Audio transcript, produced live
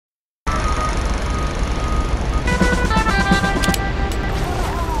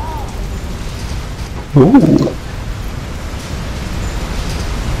Ooh.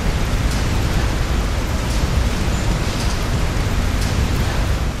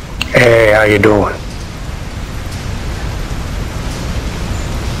 Hey, how you doing?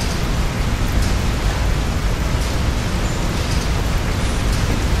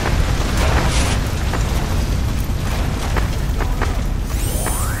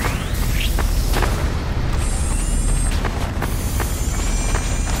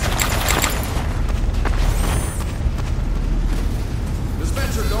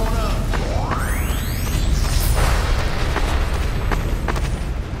 Dispenser going up.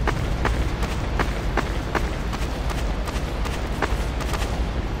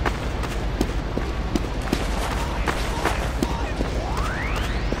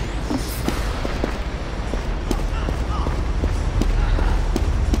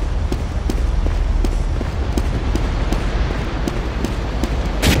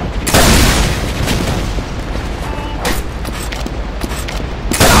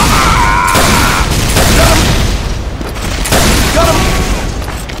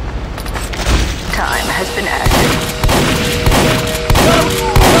 Time has been added.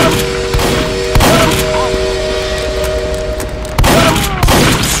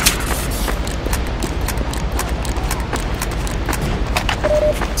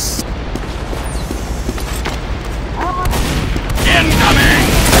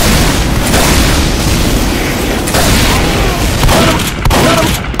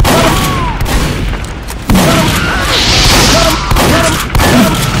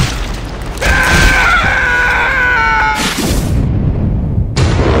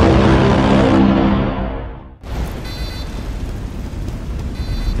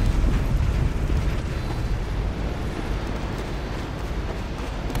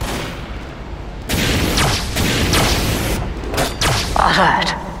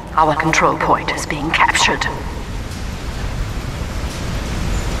 Alert. Our control point is being captured.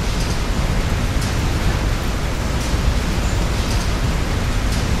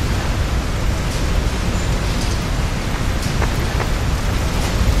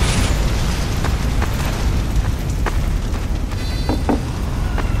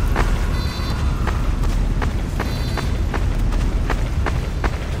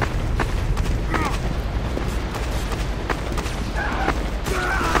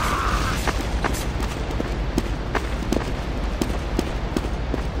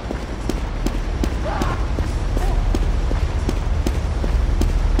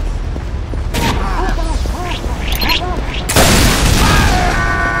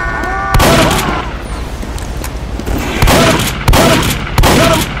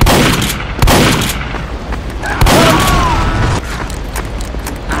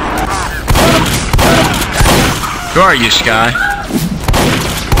 Who are you, Sky?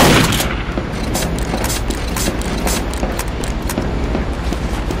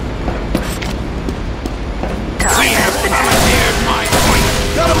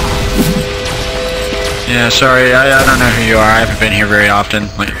 Yeah, sorry, I don't know who you are. I haven't been here very often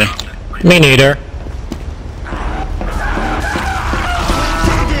lately. Me neither.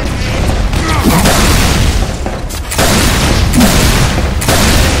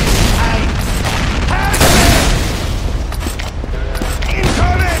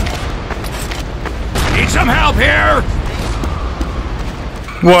 Need some help here!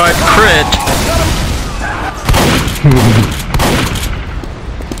 What? Crit?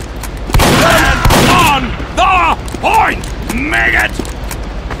 On the point! Make it!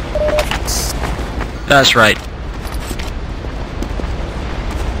 That's right.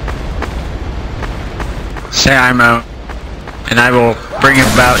 Say IMO, and I will bring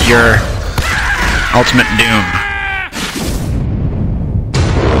about your ultimate doom.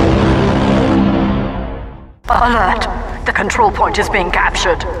 Alert. The control point is being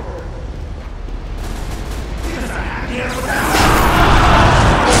captured.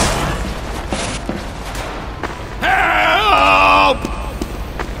 Help!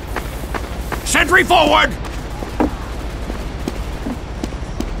 Sentry forward!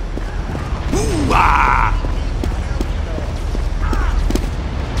 Ooh-ah!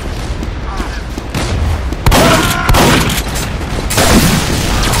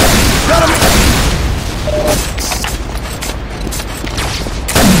 Got him!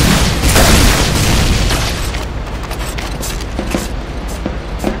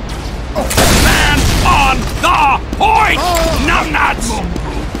 Man on the point! Numbnuts!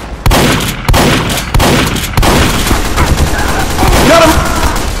 Got him!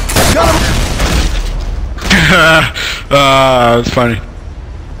 Got him! That's funny.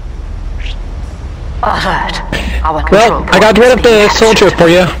 Alert. Our control Well, I got rid of the soldier for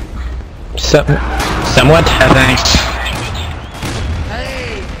you. Somewhat. Yeah, thanks.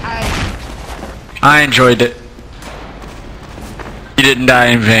 I enjoyed it. You didn't die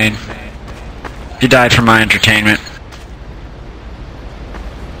in vain. You died for my entertainment.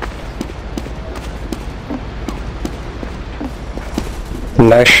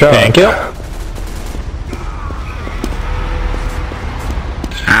 Nice shot. Thank you.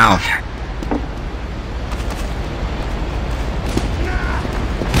 Ow.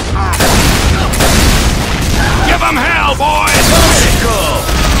 Give them hell, boys!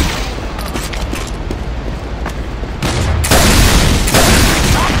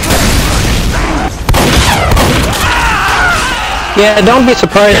 Yeah, don't be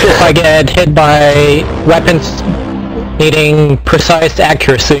surprised if I get hit by weapons needing precise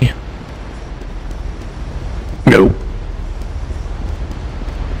accuracy. No.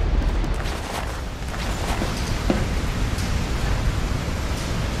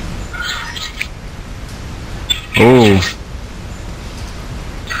 Ooh.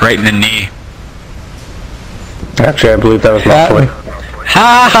 Right in the knee. Actually, I believe that was my foot.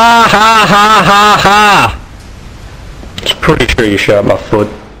 Ha ha ha ha ha ha! I'm pretty sure you shot my foot.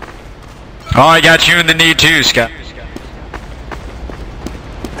 Oh, I got you in the knee too, Scott.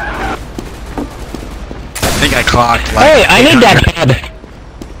 I think I clocked like Hey, I need that 800 head!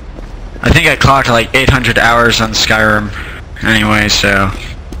 I think I clocked like 800 hours on Skyrim anyway, so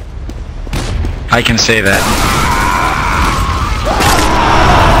I can say that.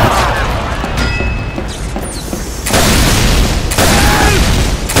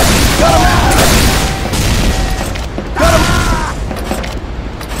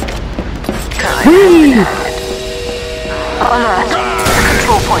 Alert. The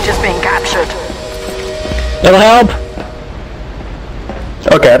control point is being captured. It'll help.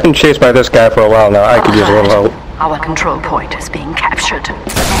 Okay, I've been chased by this guy for a while now. I could use a little help. Our control point is being captured.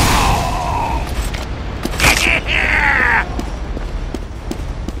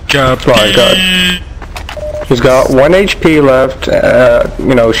 Job. My God. He's got 1 HP left.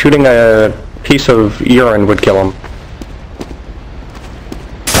 You know, shooting a piece of urine would kill him.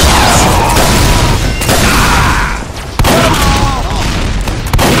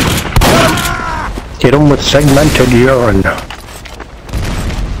 Hit him with segmented urine.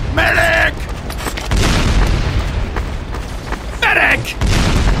 Medic! Medic!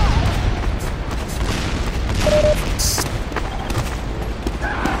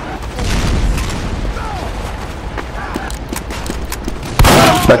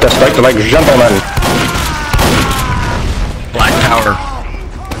 Let us fight like gentlemen. Black Power.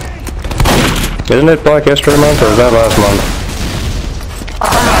 Isn't it Black History Month or is that last month?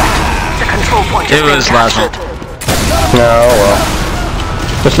 The control point is It being was last captured. No,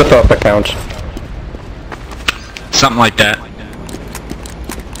 well. Just the thought that counts. Something like that.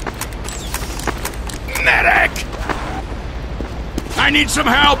 Medic! I need some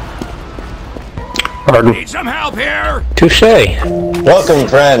help! Pardon? Need some help here! Touche. Welcome,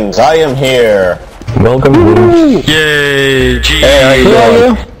 friends. I am here. Welcome. Yay, Gene. Hey, how you Who are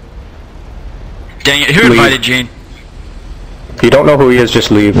doing? you? Dang it, who Leave. invited Gene? If you don't know who he is,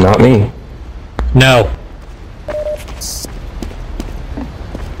 just leave. Not me. No.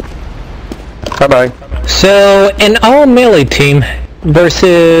 Bye-bye. So, an all-melee team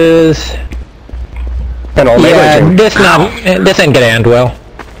versus... And all Yeah, team. this ain't gonna end well.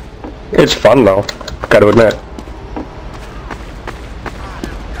 It's fun, though. Gotta admit.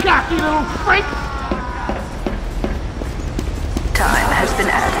 Time has been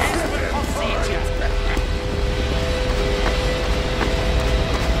added.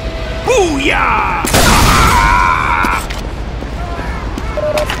 Booyah!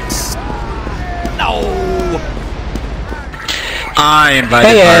 No! I invited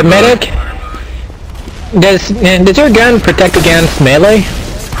Hey, Barbara. medic. Does your gun protect against melee?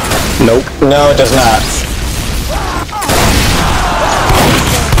 Nope. No, it does not.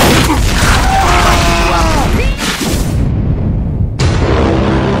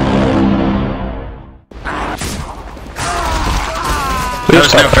 That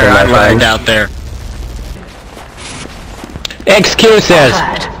was no fair, I lagged out there. Excuses.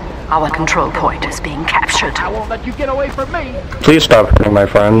 Alert. Our control point is being captured. Please stop hurting my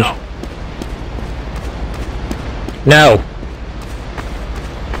friends. No.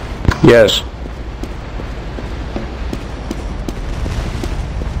 Yes.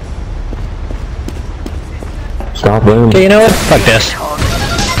 Stop them. Okay, you know what? Fuck this.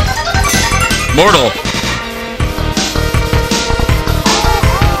 Mortal.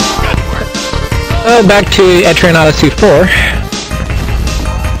 Oh, back to Etrian Odyssey 4.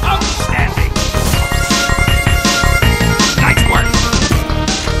 Outstanding! Nice work!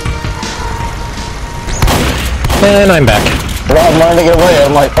 And I'm back. Rob wanted to get away.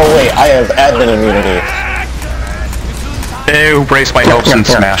 I'm like, oh wait, I have admin immunity. Ew, raised my hopes and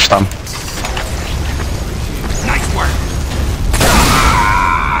smashed them. Nice work.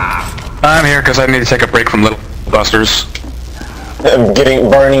 I'm here because I need to take a break from Little Busters.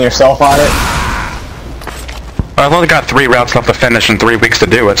 Burning yourself on it? I've only got 3 routes left to finish and 3 weeks to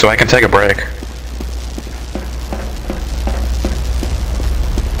do it, so I can take a break.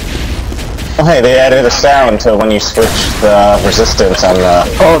 Oh hey, they added a sound to when you switch the resistance on the...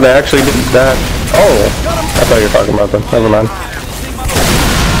 Oh, they actually did that. Oh, I thought you were talking about them. Never mind.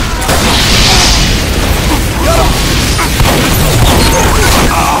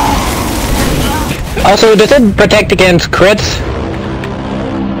 Also, does it protect against crits?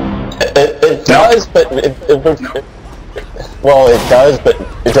 It does, but well, it does, but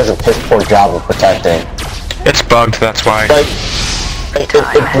it does a piss poor job of protecting. It's bugged, that's why. Like, it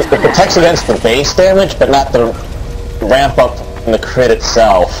protects against the base damage, but not the ramp up in the crit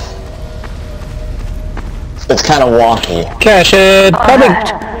itself. It's kind of wonky. Okay, I should probably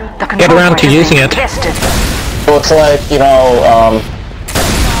get around to using it. So it's like, you know,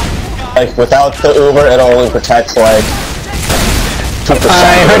 like without the Uber, it only protects like 2%.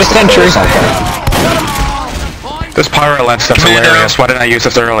 I heard a sentry. This pyro lens stuff's hilarious. Why didn't I use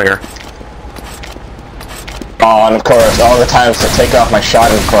this earlier? Oh, and of course, all the times to take off my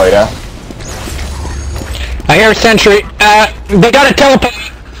Schadenfreude. I hear a sentry. They got a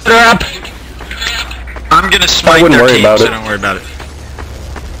teleporter up. I'm gonna smite their team, so don't worry about it.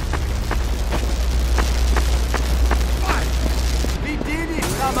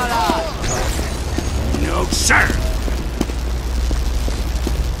 No, sir.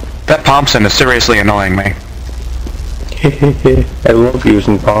 That Thompson is seriously annoying me. I love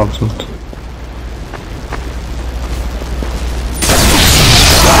using Thompsons.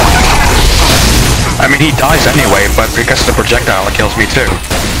 I mean, he dies anyway, but because of the projectile, it kills me too.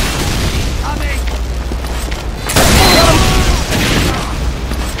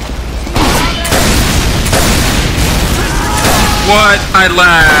 What? I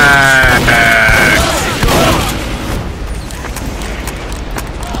lag.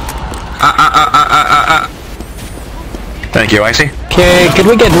 Thank you, Icy. Okay, could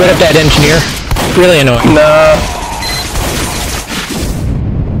we get rid of that engineer? Really annoying. Nah.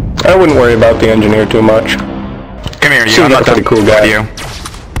 I wouldn't worry about the engineer too much. Come here, you. Seems I'm like not a pretty cool guy. You.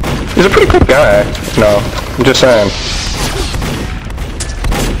 He's a pretty cool guy. No, I'm just saying.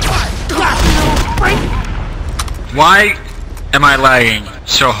 Why am I lagging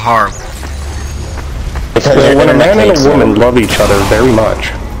so hard? Because So your when a internet man and takes a woman them. love each other very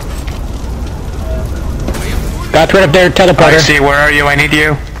much. Got rid of their teleporter. Icy, where are you? I need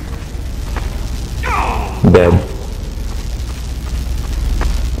you. Dead.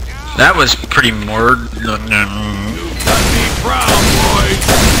 That was pretty more.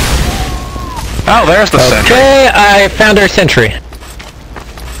 Oh, there's the sentry. Okay, I found our sentry.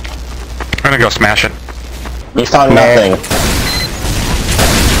 I'm gonna go smash it. You found nothing.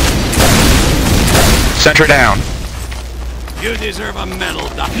 Sentry down. You deserve a medal,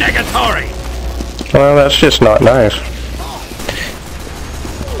 Negatory. Well, that's just not nice.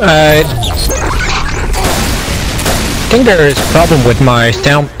 I think there is a problem with my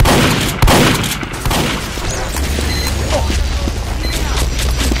sound.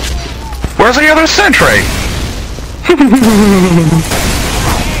 Where's the other sentry?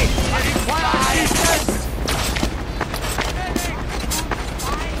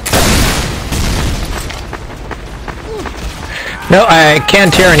 No, I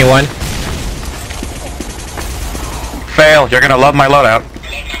can't hear anyone. Fail. You're gonna love my loadout.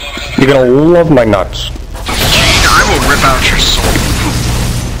 You're gonna love my nuts. Gene, I will rip out your soul.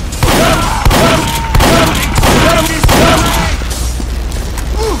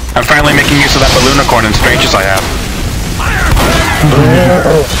 I'm finally making use of that balloonicorn in Stranges I have.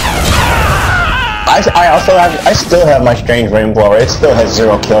 I still have my strange rainbow. It still has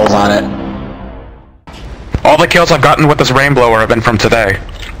 0 kills on it. All the kills I've gotten with this rainblower have been from today.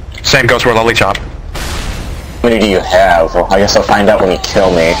 Same goes for Lolly Chop. How many do you have? Well, I guess I'll find out when you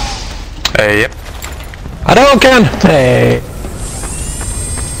kill me. Yep. Hadouken! Hey.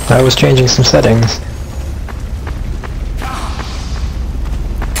 I was changing some settings.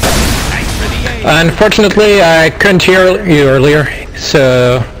 Unfortunately, I couldn't hear you earlier,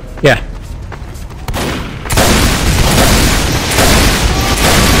 so yeah.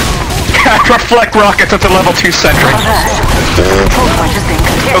 Reflect rockets at the level 2 sentry.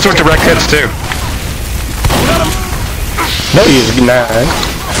 Those were direct hits too. No, he's not.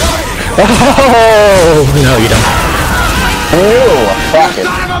 Oh no, you don't. Ew, fuck it.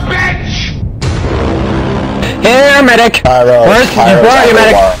 Here, medic! Pyro, Where are you,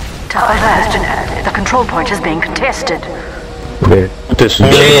 medic? Tower has been added. The control point is being contested. This is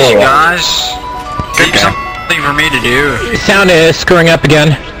Jeez, guys. Give me something for me to do. Sound is screwing up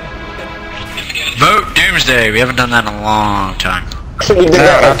again. Vote Doomsday. We haven't done that in a long time. We did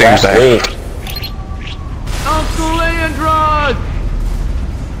that not last Doomsday. week. Uncle Leandrod!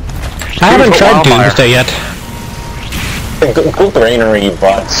 I haven't tried Wildfire. Doomsday yet. Good greenery, you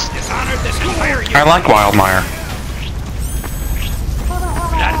butts. Dishonored this entire unit. I like Wildmire.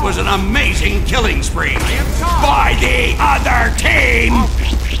 That was an amazing killing spree by the other team!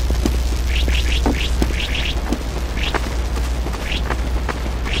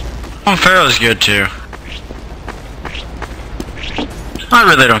 Oh, Pharaoh's good too. I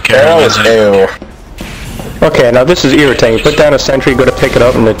really don't care. Arrow who is wins it. new. Okay, now this is irritating. Put down a sentry, go to pick it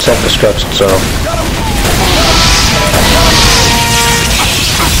up, and it self-destructs itself.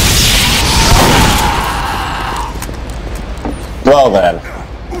 Well then.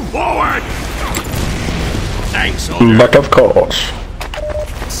 Forward! Thanks, soldier. But of course.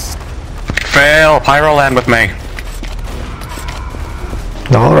 Fail. Pyro land with me.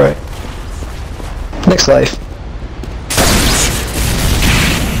 Alright. Next life.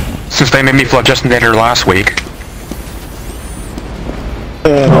 Since they made me flood Justinator last week.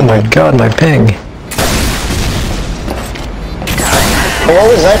 Oh my god, my ping. What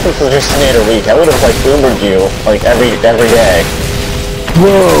was that for Phlogistonator week? I would have like Ubered you like every day.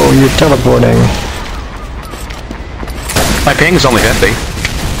 Whoa, you're teleporting. My ping's only 50.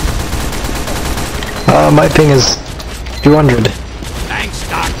 My ping is 200. Thanks,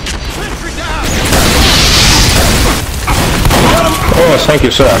 Doc. Sentry down! Oh, thank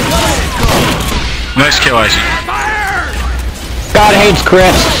you, sir. Nice kill, Icy. Fire! God hates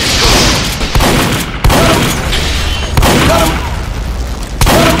crits.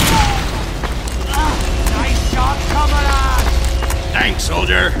 Nice shot coming on! Thanks,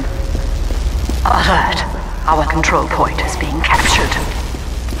 soldier. Alert. Our control point is being captured.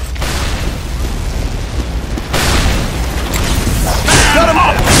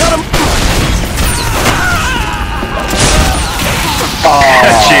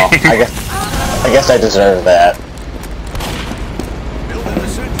 Oh, I guess I deserve that.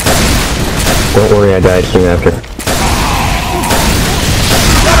 Don't worry, I died soon after.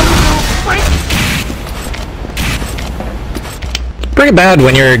 Pretty bad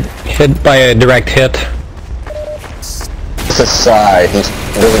when you're hit by a direct hit. This is Sai. He's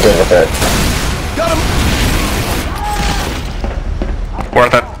really good with it.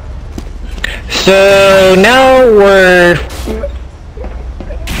 Worth it. So now we're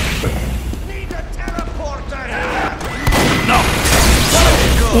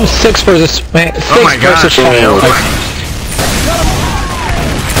No! 6 versus 6 Oh my versus gosh. 5.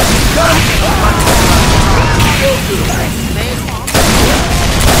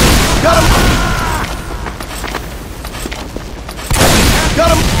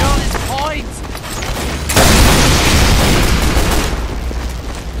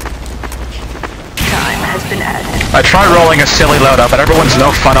 Time has been added. I tried rolling a silly load up, but everyone's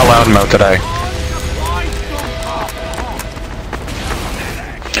no fun allowed mode today.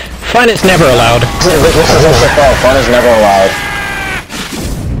 Fun is never allowed. This is SFO. Fun is never allowed.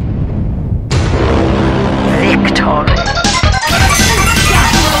 Victory.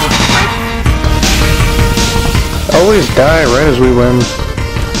 Always die right as we win.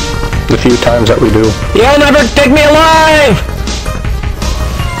 The few times that we do. You'll never take me alive!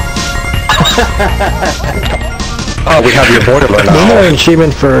 Oh, we have your borderline Isn't there now. an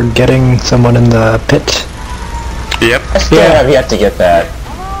achievement for getting someone in the pit? Yep. I still have yet to get that.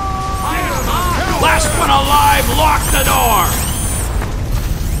 Last one alive, lock the door!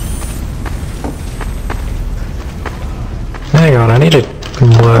 Hang on, I need to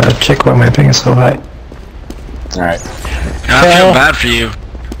check why my ping is so high. Alright. I feel bad for you.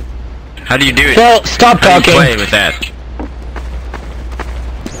 How do you do it? Well, stop How do you talking. play with that?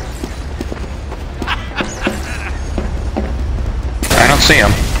 I don't see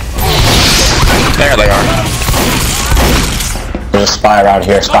them. There they are. There's a spy around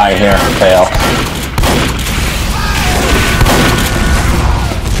here. Spy in here. Fail.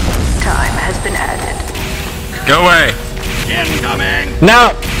 Time has been added. Go away. Incoming!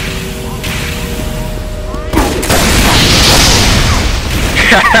 Now,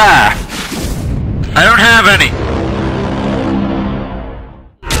 I don't have any.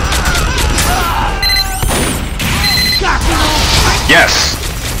 Yes.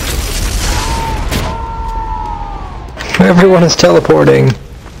 Everyone is teleporting.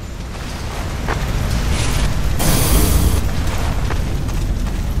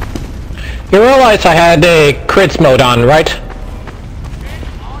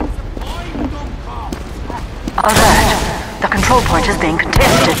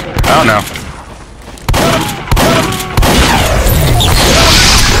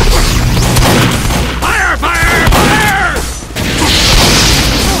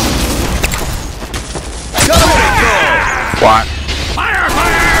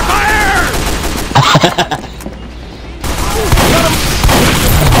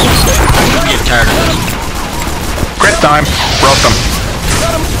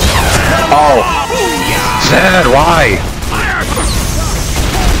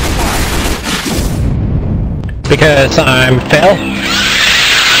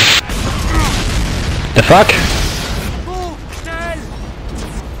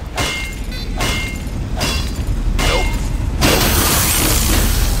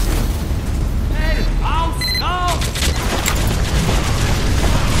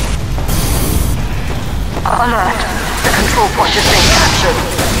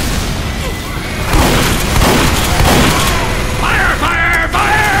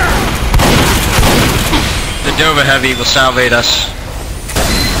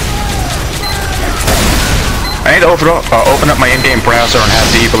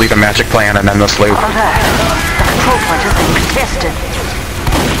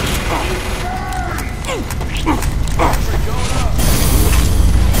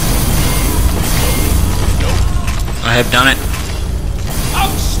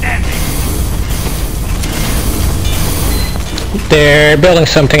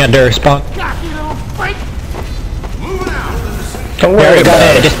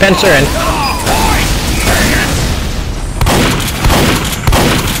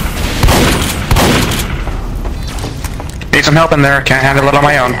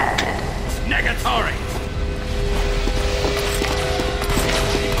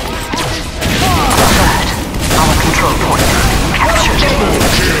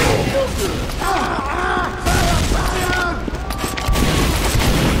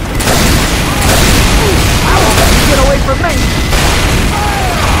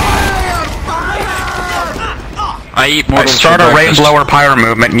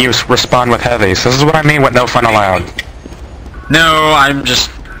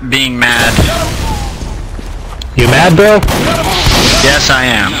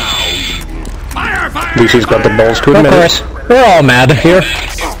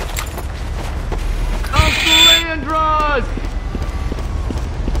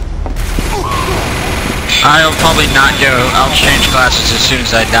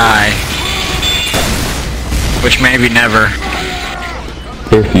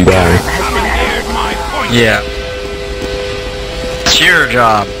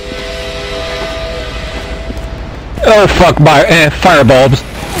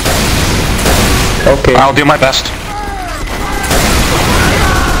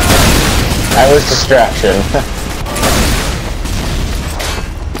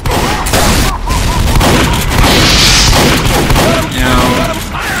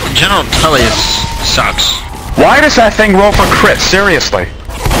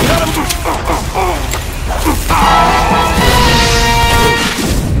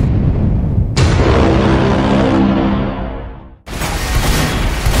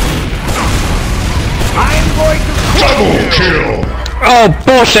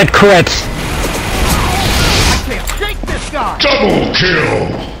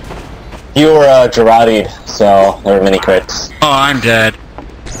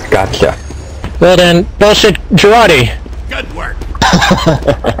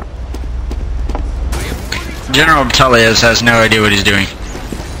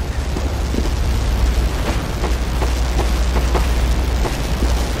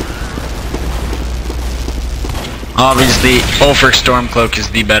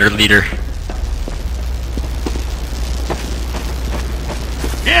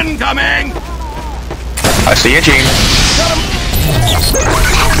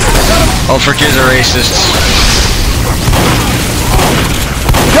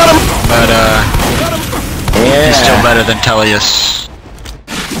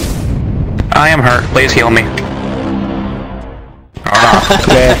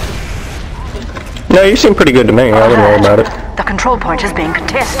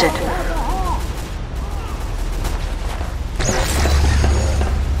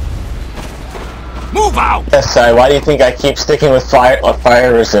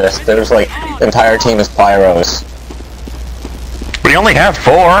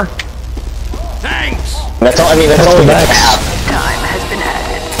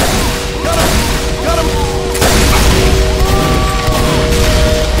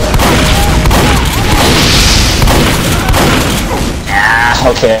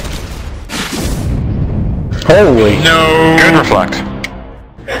 Okay. Holy. No. Good reflect.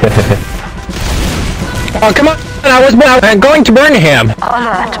 Oh, come on! I'm going to burn him!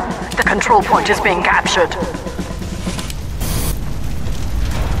 Alert! The control point is being captured.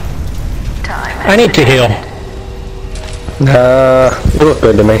 Time. I need to heal. You look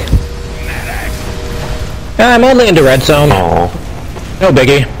good to me. I'm only in the red zone. No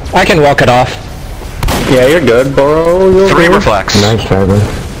biggie. I can walk it off. Yeah, you're good, bro. You're 3 good. reflects. Nice, Trevor.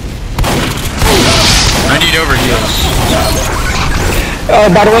 I need overheals. Oh,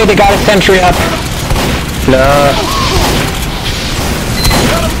 by the way, they got a sentry up. Nah.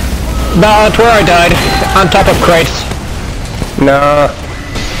 About where I died. On top of crates. Nah.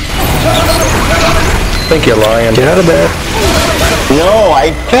 I think you're lying. Get out of bed. No,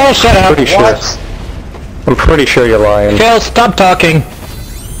 I... Phil, shut up. Pretty sure. What? I'm pretty sure you're lying. Phil, stop talking.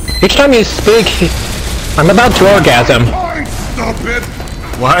 Each time you speak, I'm about to orgasm. Stop it!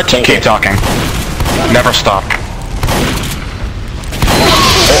 What? Keep talking. Never stop.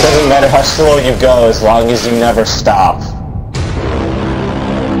 It doesn't matter how slow you go as long as you never stop.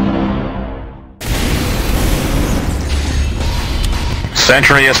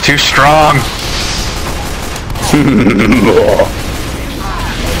 Sentry is too strong.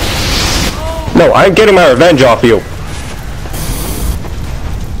 No, I'm getting my revenge off you.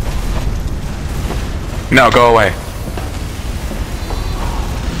 No, go away.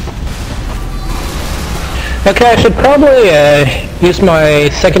 Okay, I should probably use my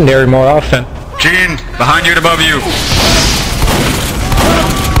secondary more often. Gene, behind you and above you.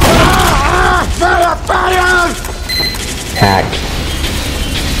 Hacked.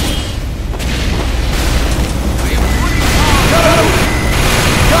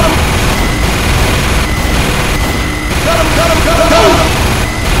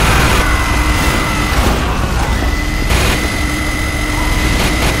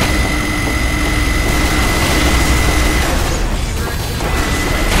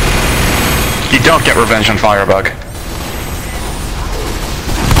 You don't get revenge on Firebug.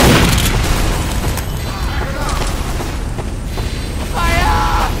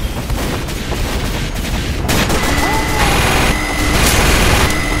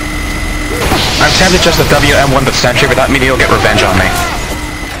 I'm tempted just to WM1 the sentry, but that means he'll get revenge on me.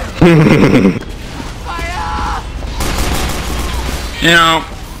 You know,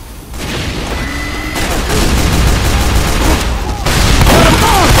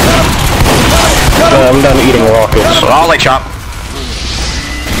 I'm done eating rockets. Ollie chop.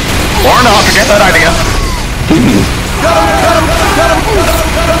 Or not, forget that idea.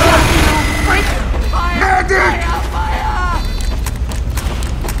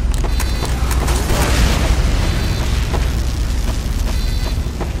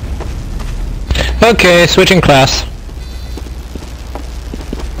 Okay, switching class.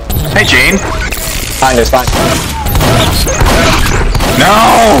 Hey, Gene. Fine, it's fine.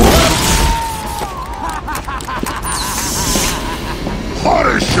 No!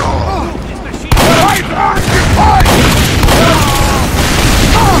 Horror show! Fight on, fight!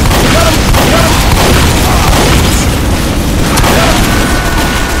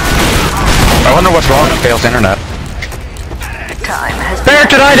 I wonder what's wrong with Fail's internet. Time has Fair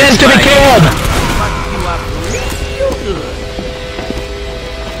tonight ends to be killed!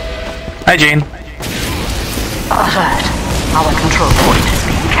 Hi, Gene. alert. Our control point is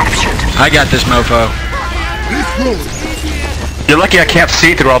being captured. I got this mofo. You're lucky I can't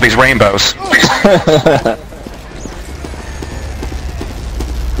see through all these rainbows.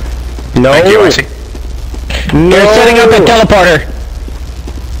 No. Thank you, Icy. No. They're setting up a teleporter.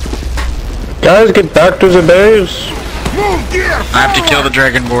 Guys, get back to the base. Move gear! I have to kill the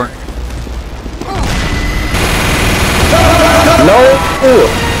Dragonborn. No.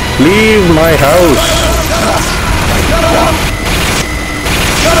 Leave my house.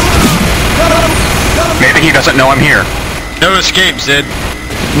 Maybe he doesn't know I'm here. No escape, Sid.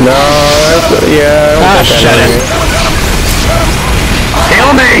 No, yeah. I don't think shut I it. know.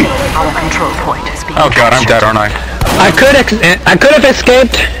 Kill me! Our control point is being Oh god, I'm dead, aren't I? I could have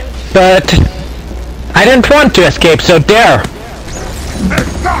escaped, but I didn't want to escape, so there.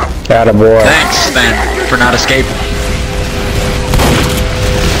 Attaboy. Thanks, then, for not escaping.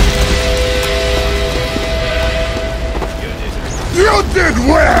 You did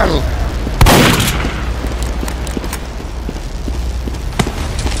well!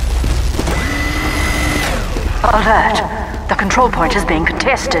 Alert. The control point is being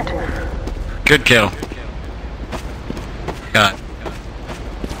contested. Good kill. Got it.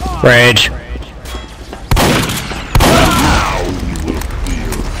 Rage.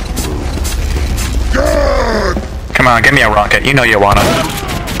 Good! Come on, give me a rocket. You know you want it.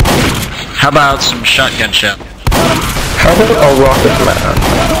 How about some shotgun shell? How about a rocket man?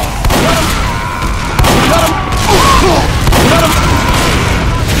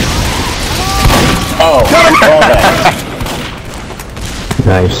 Oh, okay.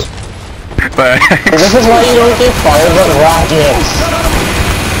 Nice. But This is why you don't get fired with rockets.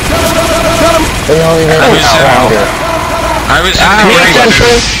 They only make you stronger. I was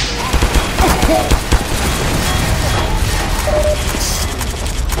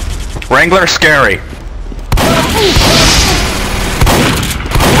Wrangler scary.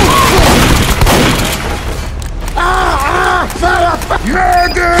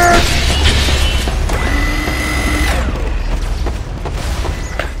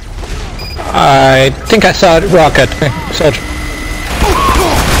 I think I saw a rocket. Soldier.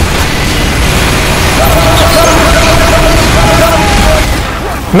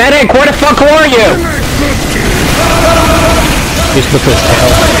 Medic, where the fuck were you? He's look at his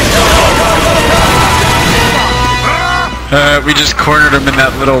tail. we just cornered him in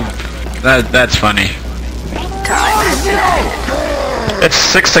that little... That's funny. It's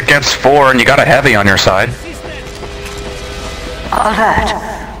 6 against 4 and you got a heavy on your side. Alert.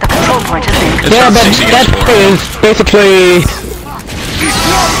 The control point is being It's Yeah, not but 6 against that 4. is basically...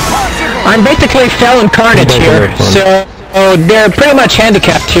 I'm basically Felon Carnage here, so they're pretty much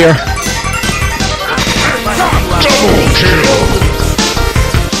handicapped here.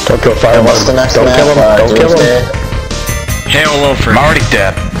 Don't kill Fireman. What's the next Don't map? kill him. Don't kill him. Hail Loafer. I'm already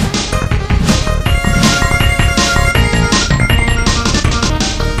dead.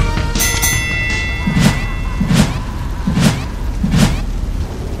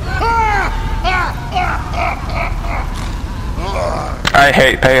 I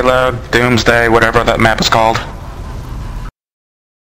hate Payload, Doomsday, whatever that map is called.